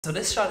So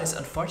this shot is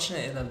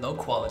unfortunately in low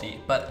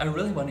quality, but I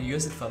really want to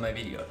use it for my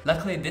video.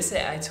 Luckily, this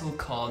AI tool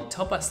called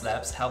Topaz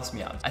Labs helps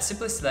me out. I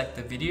simply select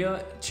the video,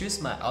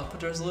 choose my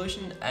output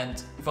resolution,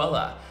 and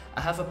voila,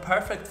 I have a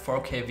perfect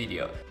 4K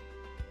video.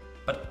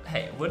 But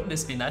hey, wouldn't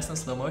this be nice in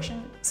slow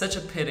motion? Such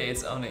a pity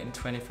it's only in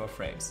 24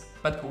 frames.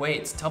 But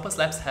wait, Topaz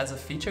Labs has a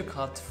feature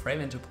called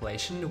frame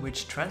interpolation,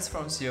 which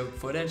transforms your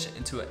footage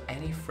into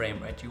any frame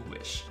rate you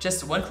wish.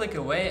 Just one click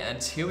away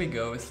and here we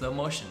go with slow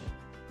motion.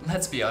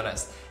 Let's be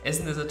honest,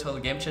 isn't this a total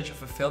game changer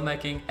for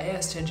filmmaking? AI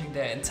is changing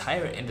their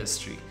entire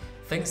industry.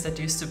 Things that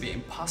used to be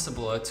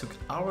impossible or took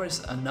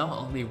hours are now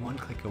only one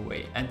click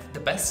away. And the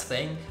best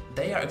thing,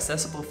 they are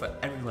accessible for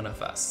every one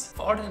of us.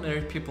 For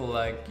ordinary people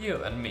like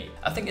you and me.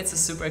 I think it's a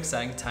super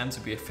exciting time to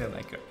be a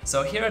filmmaker.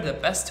 So here are the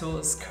best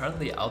tools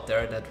currently out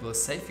there that will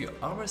save you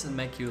hours and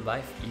make your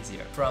life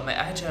easier. From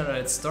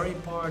AI-generated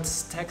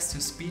storyboards,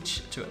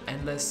 text-to-speech, to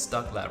endless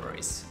stock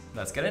libraries.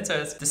 Let's get into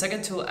it. The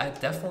second tool I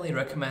definitely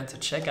recommend to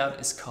check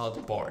out is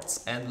called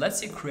Boords and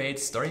lets you create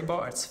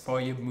storyboards for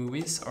your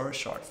movies or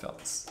short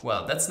films.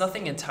 Well, that's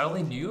nothing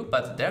entirely new,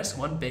 but there's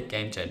one big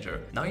game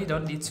changer. Now you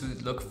don't need to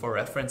look for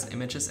reference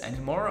images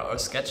anymore or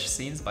sketch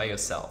scenes by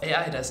yourself.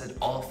 AI does it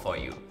all for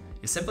you.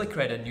 You simply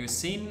create a new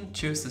scene,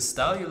 choose the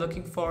style you're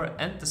looking for,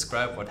 and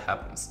describe what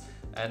happens.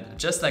 And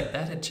just like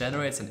that, it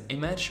generates an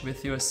image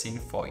with your scene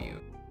for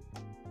you.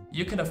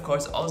 You can of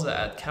course also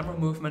add camera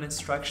movement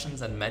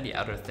instructions and many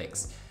other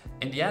things.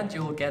 In the end,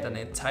 you will get an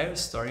entire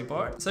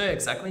storyboard, so you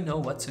exactly know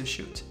what to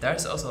shoot.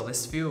 There's also a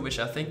list view, which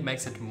I think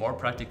makes it more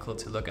practical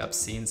to look up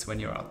scenes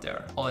when you're out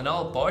there. All in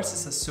all, Boords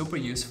is a super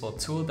useful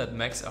tool that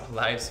makes our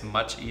lives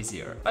much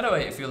easier. By the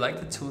way, if you like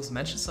the tools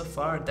mentioned so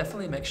far,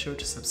 definitely make sure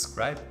to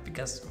subscribe,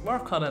 because more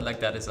content like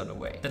that is on the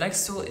way. The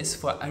next tool is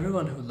for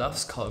everyone who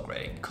loves color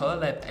grading.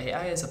 Colourlab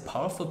AI is a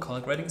powerful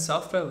color grading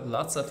software with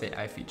lots of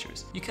AI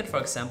features. You can, for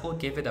example,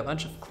 give it a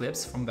bunch of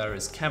clips from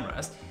various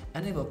cameras,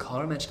 and it will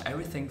color match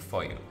everything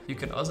for you. You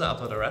can also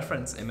upload a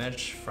reference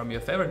image from your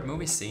favorite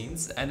movie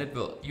scenes and it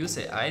will use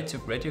AI to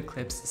grade your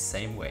clips the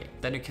same way.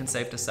 Then you can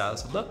save the style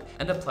as a look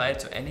and apply it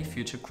to any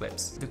future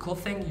clips. The cool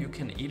thing, you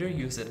can either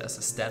use it as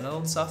a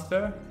standalone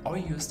software or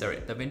use their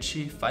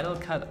DaVinci, Final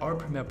Cut or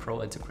Premiere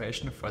Pro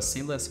integration for a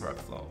seamless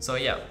workflow. So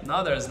yeah,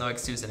 now there is no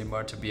excuse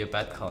anymore to be a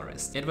bad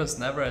colorist. It was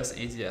never as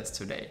easy as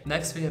today.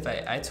 Next we have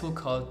an AI tool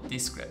called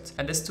Descript,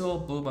 and this tool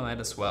blew my mind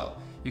as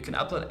well. You can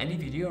upload any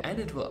video and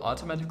it will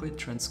automatically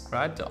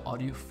transcribe the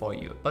audio for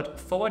you. But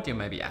for what, you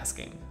may be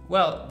asking?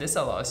 Well, this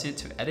allows you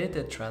to edit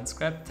the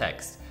transcribed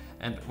text.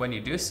 And when you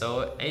do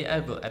so,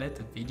 AI will edit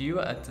the video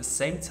at the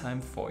same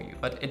time for you.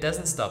 But it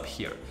doesn't stop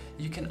here.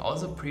 You can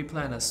also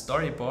pre-plan a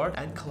storyboard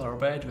and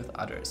collaborate with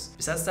others.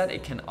 Besides that,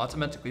 it can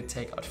automatically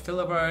take out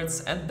filler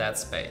words and dead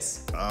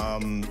space.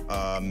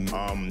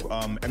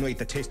 Emulate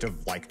the taste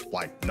of like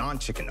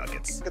non-chicken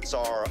nuggets. Nuggets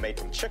are made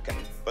from chicken,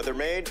 but they're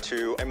made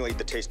to emulate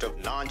the taste of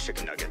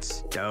non-chicken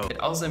nuggets. Dope. It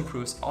also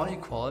improves audio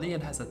quality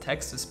and has a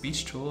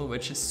text-to-speech tool,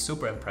 which is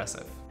super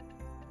impressive.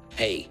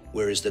 Hey,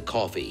 where is the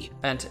coffee?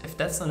 And if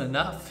that's not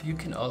enough, you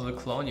can also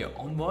clone your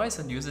own voice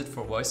and use it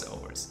for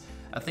voiceovers.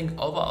 I think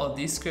overall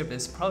Descript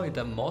is probably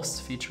the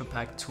most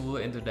feature-packed tool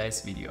in today's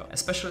video.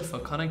 Especially for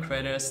content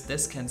creators,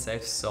 this can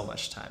save so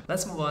much time.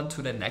 Let's move on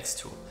to the next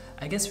tool.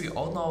 I guess we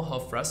all know how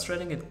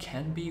frustrating it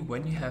can be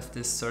when you have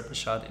this certain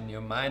shot in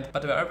your mind,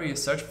 but wherever you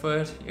search for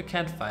it, you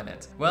can't find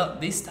it. Well,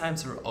 these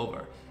times are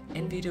over.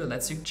 InVideo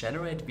lets you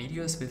generate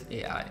videos with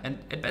AI, and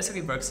it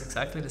basically works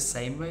exactly the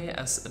same way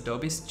as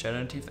Adobe's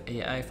generative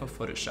AI for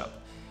Photoshop.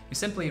 You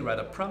simply write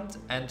a prompt,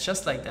 and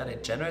just like that,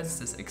 it generates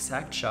this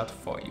exact shot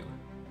for you.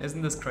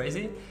 Isn't this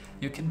crazy?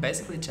 You can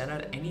basically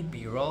generate any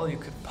B-roll you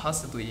could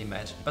possibly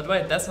imagine. But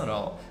wait, that's not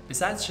all.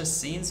 Besides just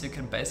scenes, you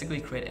can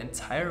basically create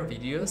entire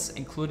videos,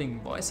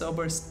 including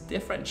voiceovers,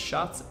 different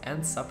shots,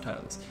 and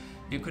subtitles.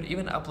 You could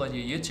even upload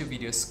your YouTube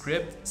video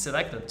script,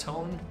 select the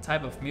tone,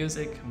 type of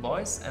music,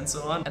 voice, and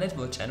so on, and it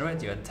will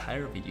generate your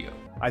entire video.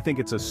 I think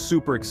it's a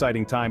super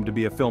exciting time to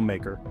be a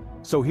filmmaker.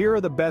 So here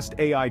are the best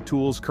AI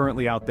tools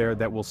currently out there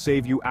that will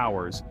save you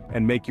hours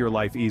and make your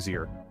life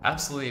easier.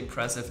 Absolutely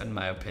impressive in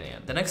my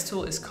opinion. The next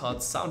tool is called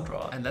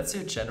Soundraw and lets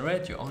you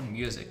generate your own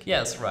music.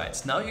 Yes,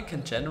 right, now you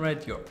can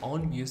generate your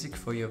own music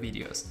for your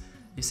videos.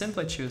 You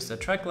simply choose the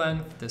track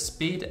length, the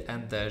speed,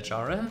 and the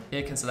genre.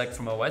 Here you can select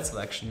from a wide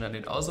selection, and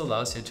it also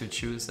allows you to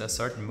choose a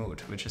certain mood,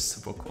 which is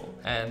super cool.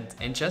 And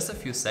in just a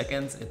few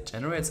seconds, it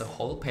generates a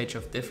whole page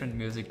of different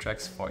music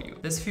tracks for you.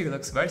 This view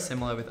looks very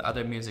similar with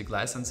other music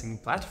licensing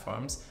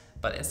platforms,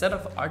 but instead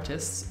of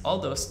artists, all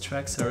those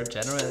tracks are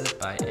generated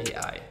by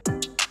AI.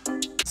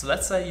 So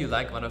let's say you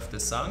like one of the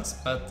songs,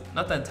 but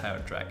not the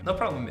entire track. No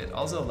problem, it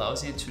also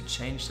allows you to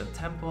change the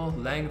tempo,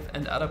 length,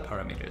 and other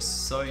parameters,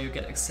 so you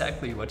get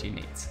exactly what you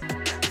need.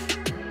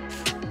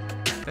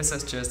 This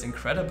is just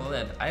incredible,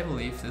 and I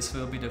believe this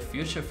will be the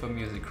future for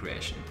music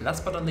creation.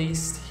 Last but not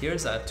least,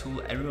 here's a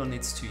tool everyone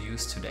needs to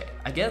use today.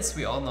 I guess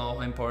we all know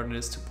how important it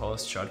is to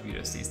post short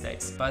videos these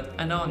days, but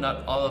I know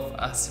not all of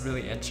us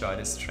really enjoy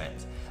this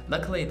trend.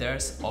 Luckily,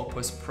 there's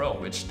Opus Pro,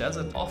 which does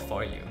it all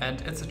for you, and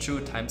it's a true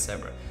time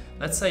saver.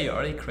 Let's say you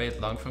already create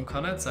long-form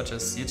content such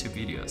as YouTube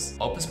videos.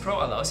 Opus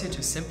Pro allows you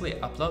to simply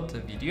upload the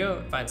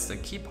video, finds the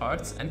key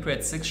parts, and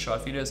create 6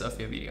 short videos of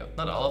your video.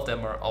 Not all of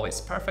them are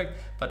always perfect,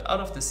 but out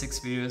of the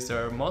 6 videos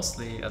there are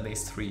mostly at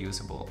least 3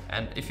 usable.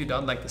 And if you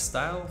don't like the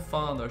style,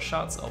 font, or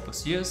shots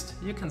Opus used,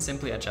 you can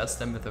simply adjust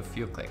them with a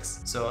few clicks.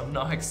 So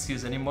no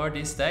excuse anymore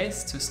these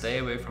days to stay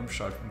away from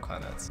short-form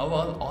content.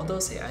 Overall, all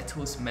those AI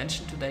tools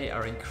mentioned today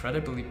are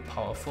incredibly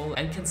powerful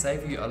and can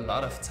save you a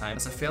lot of time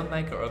as a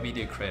filmmaker or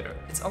video creator.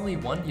 It's only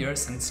 1 year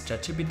since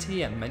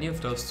ChatGPT and many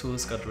of those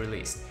tools got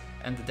released,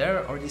 and there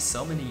are already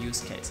so many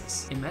use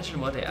cases.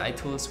 Imagine what AI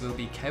tools will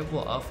be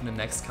capable of in the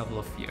next couple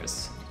of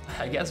years.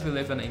 I guess we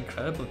live in an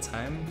incredible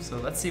time, so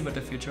let's see what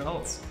the future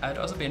holds. I'd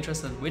also be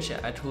interested which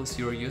AI tools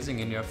you're using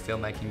in your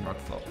filmmaking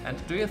workflow. And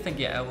do you think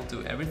AI will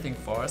do everything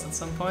for us at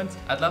some point?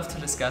 I'd love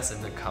to discuss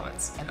in the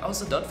comments. And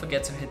also don't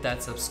forget to hit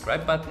that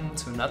subscribe button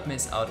to not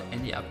miss out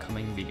any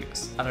upcoming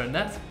videos. Other than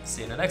that,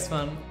 see you in the next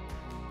one.